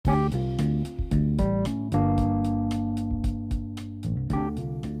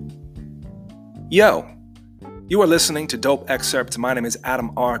Yo, you are listening to Dope Excerpts. My name is Adam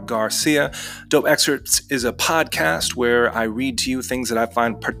R. Garcia. Dope Excerpts is a podcast where I read to you things that I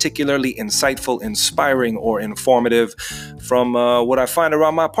find particularly insightful, inspiring, or informative from what I find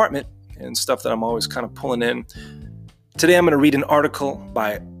around my apartment and stuff that I'm always kind of pulling in. Today I'm going to read an article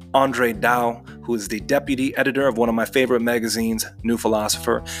by Andre Dow, who is the deputy editor of one of my favorite magazines, New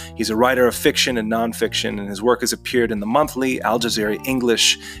Philosopher. He's a writer of fiction and nonfiction, and his work has appeared in The Monthly, Al Jazeera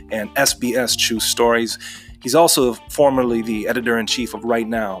English, and SBS True Stories. He's also formerly the editor-in-chief of Right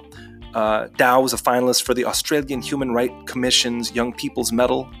Now. Dow was a finalist for the Australian Human Rights Commission's Young People's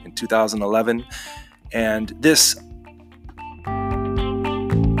Medal in 2011, and this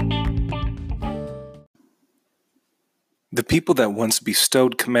The people that once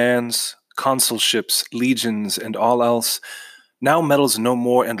bestowed commands, consulships, legions, and all else, now meddles no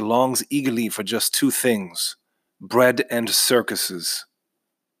more and longs eagerly for just two things, bread and circuses.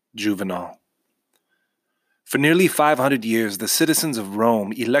 Juvenal. For nearly 500 years, the citizens of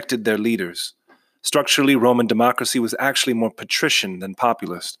Rome elected their leaders. Structurally, Roman democracy was actually more patrician than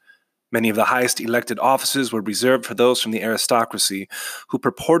populist. Many of the highest elected offices were reserved for those from the aristocracy who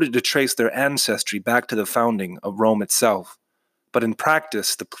purported to trace their ancestry back to the founding of Rome itself. But in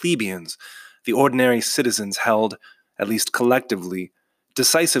practice, the plebeians, the ordinary citizens, held, at least collectively,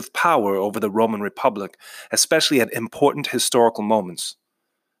 decisive power over the Roman Republic, especially at important historical moments.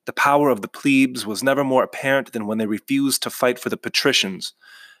 The power of the plebes was never more apparent than when they refused to fight for the patricians.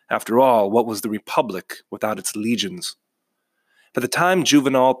 After all, what was the Republic without its legions? By the time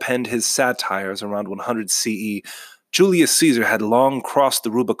Juvenal penned his satires around 100 CE, Julius Caesar had long crossed the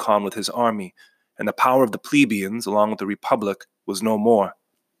Rubicon with his army, and the power of the plebeians, along with the Republic, was no more.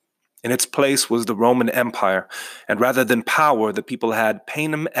 In its place was the Roman Empire, and rather than power, the people had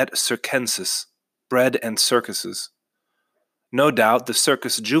panem et circenses, bread and circuses. No doubt the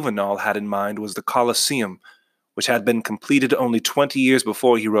circus Juvenal had in mind was the Colosseum, which had been completed only 20 years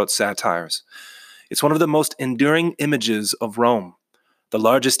before he wrote satires. It's one of the most enduring images of Rome, the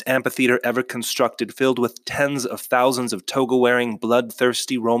largest amphitheater ever constructed, filled with tens of thousands of toga-wearing,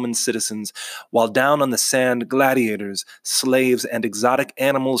 bloodthirsty Roman citizens, while down on the sand, gladiators, slaves, and exotic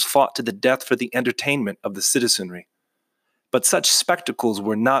animals fought to the death for the entertainment of the citizenry. But such spectacles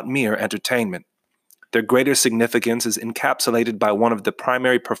were not mere entertainment. Their greater significance is encapsulated by one of the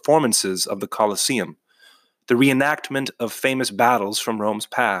primary performances of the Colosseum, the reenactment of famous battles from Rome's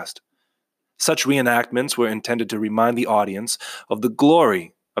past. Such reenactments were intended to remind the audience of the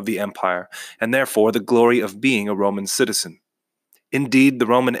glory of the empire, and therefore the glory of being a Roman citizen. Indeed, the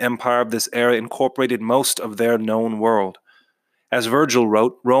Roman Empire of this era incorporated most of their known world. As Virgil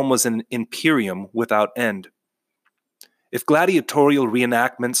wrote, Rome was an imperium without end. If gladiatorial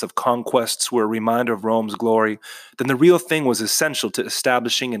reenactments of conquests were a reminder of Rome's glory, then the real thing was essential to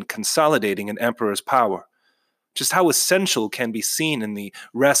establishing and consolidating an emperor's power. Just how essential can be seen in the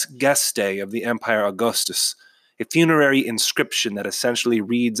Res Gestae of the Empire Augustus, a funerary inscription that essentially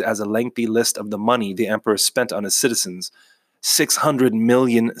reads as a lengthy list of the money the emperor spent on his citizens, 600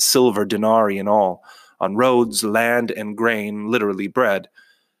 million silver denarii in all, on roads, land, and grain, literally bread,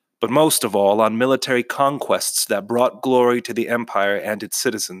 but most of all on military conquests that brought glory to the empire and its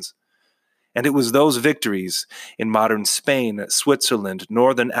citizens. And it was those victories in modern Spain, Switzerland,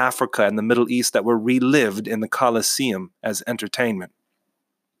 Northern Africa, and the Middle East that were relived in the Colosseum as entertainment.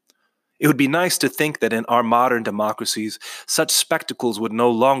 It would be nice to think that in our modern democracies, such spectacles would no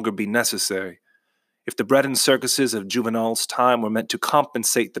longer be necessary. If the bread and circuses of Juvenal's time were meant to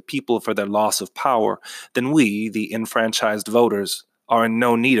compensate the people for their loss of power, then we, the enfranchised voters, are in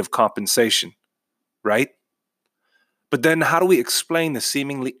no need of compensation, right? But then how do we explain the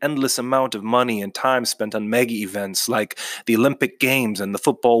seemingly endless amount of money and time spent on mega events like the Olympic Games and the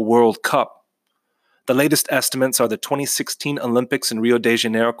Football World Cup? The latest estimates are the 2016 Olympics in Rio de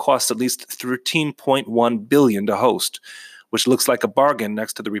Janeiro cost at least $13.1 billion to host, which looks like a bargain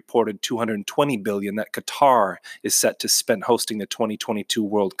next to the reported $220 billion that Qatar is set to spend hosting the 2022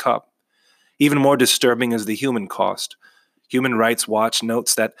 World Cup. Even more disturbing is the human cost. Human Rights Watch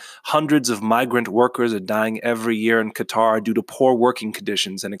notes that hundreds of migrant workers are dying every year in Qatar due to poor working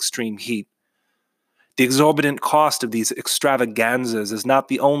conditions and extreme heat. The exorbitant cost of these extravaganzas is not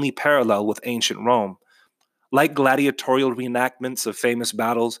the only parallel with ancient Rome. Like gladiatorial reenactments of famous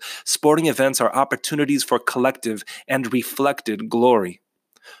battles, sporting events are opportunities for collective and reflected glory.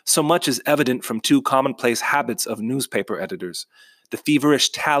 So much is evident from two commonplace habits of newspaper editors: the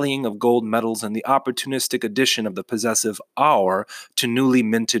feverish tallying of gold medals and the opportunistic addition of the possessive "our" to newly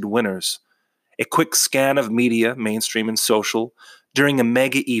minted winners. A quick scan of media, mainstream and social, during a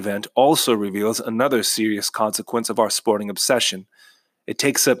mega event also reveals another serious consequence of our sporting obsession: It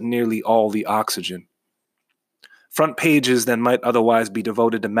takes up nearly all the oxygen. Front pages that might otherwise be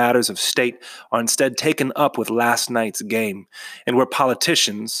devoted to matters of state are instead taken up with last night's game, and where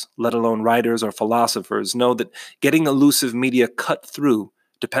politicians, let alone writers or philosophers, know that getting elusive media cut through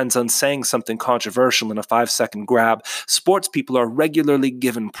depends on saying something controversial in a 5-second grab, sports people are regularly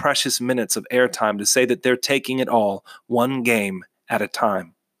given precious minutes of airtime to say that they're taking it all, one game at a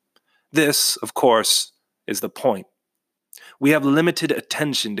time. This, of course, is the point. We have limited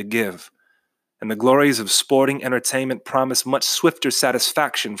attention to give, and the glories of sporting entertainment promise much swifter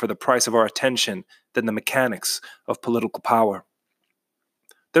satisfaction for the price of our attention than the mechanics of political power.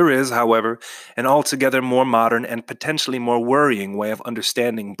 There is, however, an altogether more modern and potentially more worrying way of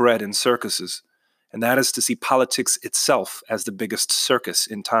understanding bread and circuses, and that is to see politics itself as the biggest circus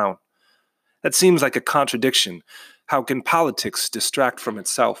in town. That seems like a contradiction. How can politics distract from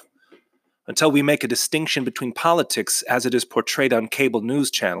itself? Until we make a distinction between politics as it is portrayed on cable news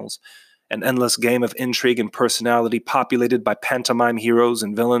channels, an endless game of intrigue and personality populated by pantomime heroes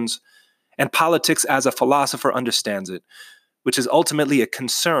and villains, and politics as a philosopher understands it, which is ultimately a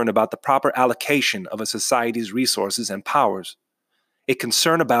concern about the proper allocation of a society's resources and powers. A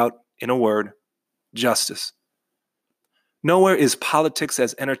concern about, in a word, justice. Nowhere is politics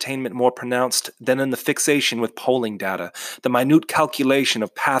as entertainment more pronounced than in the fixation with polling data, the minute calculation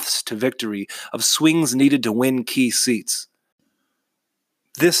of paths to victory, of swings needed to win key seats.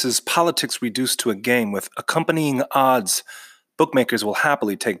 This is politics reduced to a game with accompanying odds. Bookmakers will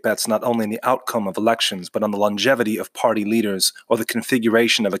happily take bets not only on the outcome of elections, but on the longevity of party leaders or the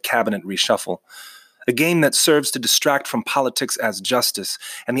configuration of a cabinet reshuffle. A game that serves to distract from politics as justice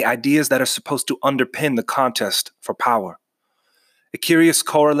and the ideas that are supposed to underpin the contest for power. A curious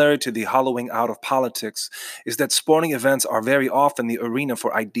corollary to the hollowing out of politics is that sporting events are very often the arena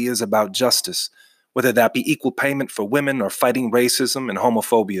for ideas about justice, whether that be equal payment for women or fighting racism and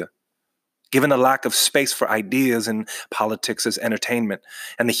homophobia. Given a lack of space for ideas in politics as entertainment,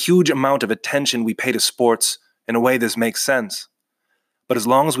 and the huge amount of attention we pay to sports, in a way this makes sense. But as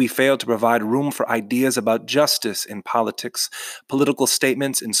long as we fail to provide room for ideas about justice in politics, political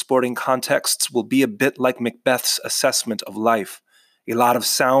statements in sporting contexts will be a bit like Macbeth's assessment of life, a lot of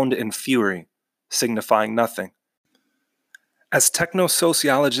sound and fury, signifying nothing. As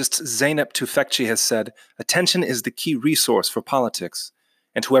techno-sociologist Zeynep Tufekci has said, attention is the key resource for politics,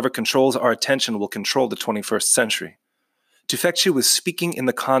 and whoever controls our attention will control the 21st century. Tufekci was speaking in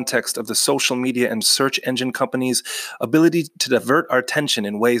the context of the social media and search engine companies' ability to divert our attention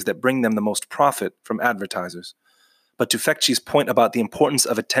in ways that bring them the most profit from advertisers. But Tufekci's point about the importance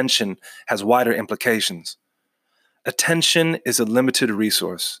of attention has wider implications. Attention is a limited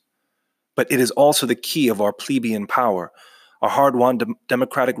resource, but it is also the key of our plebeian power. Our hard-won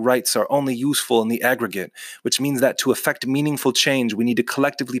democratic rights are only useful in the aggregate, which means that to effect meaningful change, we need to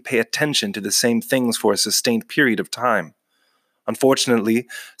collectively pay attention to the same things for a sustained period of time. Unfortunately,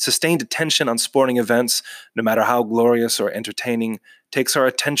 sustained attention on sporting events, no matter how glorious or entertaining, takes our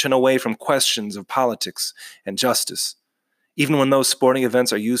attention away from questions of politics and justice. Even when those sporting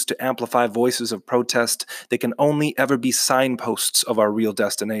events are used to amplify voices of protest, they can only ever be signposts of our real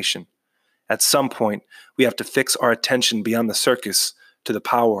destination. At some point, we have to fix our attention beyond the circus to the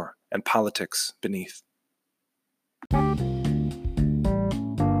power and politics beneath.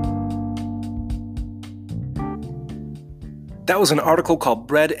 That was an article called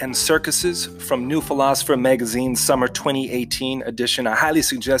Bread and Circuses from New Philosopher magazine's summer 2018 edition. I highly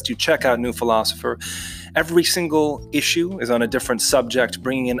suggest you check out New Philosopher. Every single issue is on a different subject,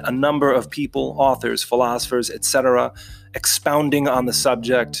 bringing in a number of people, authors, philosophers, etc., expounding on the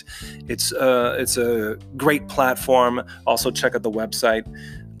subject. It's a great platform. Also check out the website.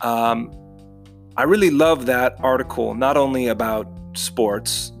 I really love that article, not only about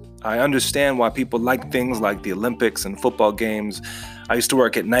sports. I understand why people like things like the Olympics and football games. I used to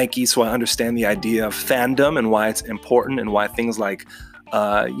work at Nike, so I understand the idea of fandom and why it's important and why things like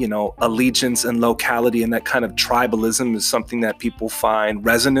allegiance and locality and that kind of tribalism is something that people find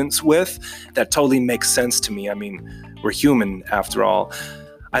resonance with. That totally makes sense to me. I mean, we're human after all.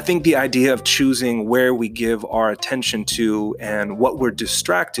 I think the idea of choosing where we give our attention to and what we're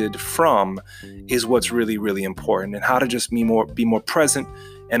distracted from is what's really, really important, and how to just be more present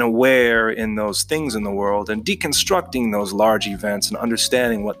and aware in those things in the world and deconstructing those large events and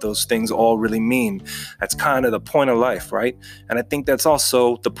understanding what those things all really mean. That's kind of the point of life, right? And I think that's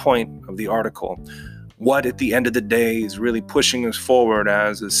also the point of the article. What at the end of the day is really pushing us forward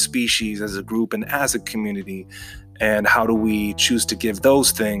as a species, as a group, and as a community, and how do we choose to give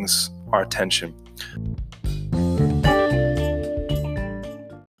those things our attention?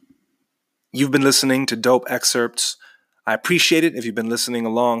 You've been listening to Dope Excerpts. I appreciate it if you've been listening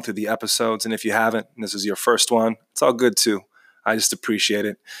along through the episodes, and if you haven't, and this is your first one, it's all good too. I just appreciate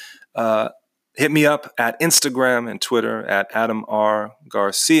it. Hit me up at Instagram and Twitter at Adam R.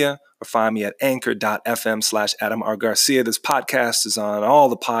 Garcia, or find me at anchor.fm/Adam R. Garcia. This podcast is on all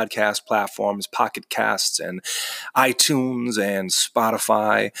the podcast platforms, Pocket Casts and iTunes and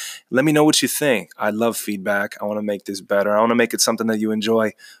Spotify. Let me know what you think. I love feedback. I want to make this better. I want to make it something that you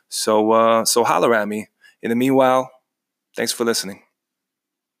enjoy. So holler at me. In the meanwhile, thanks for listening.